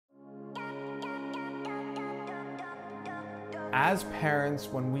As parents,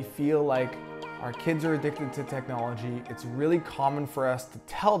 when we feel like our kids are addicted to technology, it's really common for us to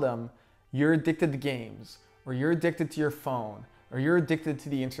tell them, you're addicted to games, or you're addicted to your phone, or you're addicted to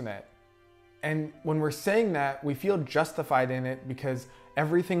the internet. And when we're saying that, we feel justified in it because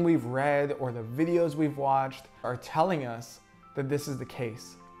everything we've read or the videos we've watched are telling us that this is the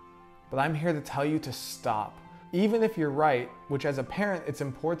case. But I'm here to tell you to stop. Even if you're right, which as a parent, it's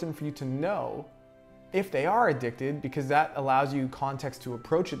important for you to know if they are addicted because that allows you context to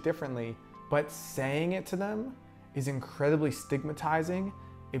approach it differently. But saying it to them is incredibly stigmatizing.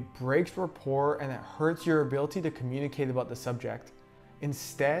 It breaks rapport and it hurts your ability to communicate about the subject.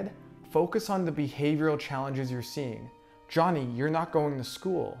 Instead, focus on the behavioral challenges you're seeing. Johnny, you're not going to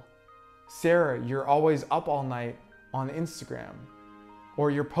school. Sarah, you're always up all night on Instagram.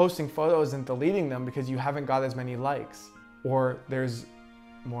 Or you're posting photos and deleting them because you haven't got as many likes. Or there's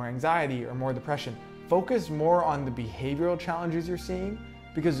more anxiety or more depression. Focus more on the behavioral challenges you're seeing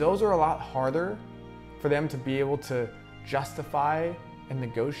because those are a lot harder for them to be able to justify and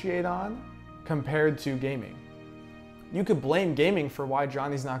negotiate on compared to gaming. You could blame gaming for why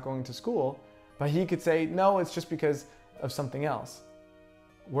Johnny's not going to school, but he could say, no, it's just because of something else.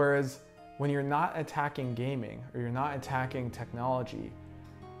 Whereas when you're not attacking gaming or you're not attacking technology,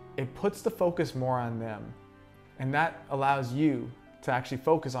 it puts the focus more on them. And that allows you to actually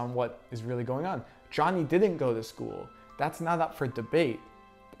focus on what is really going on. Johnny didn't go to school. That's not up for debate.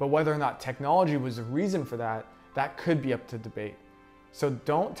 But whether or not technology was the reason for that, that could be up to debate. So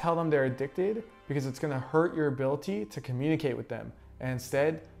don't tell them they're addicted because it's going to hurt your ability to communicate with them. And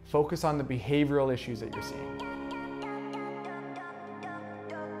instead, focus on the behavioral issues that you're seeing.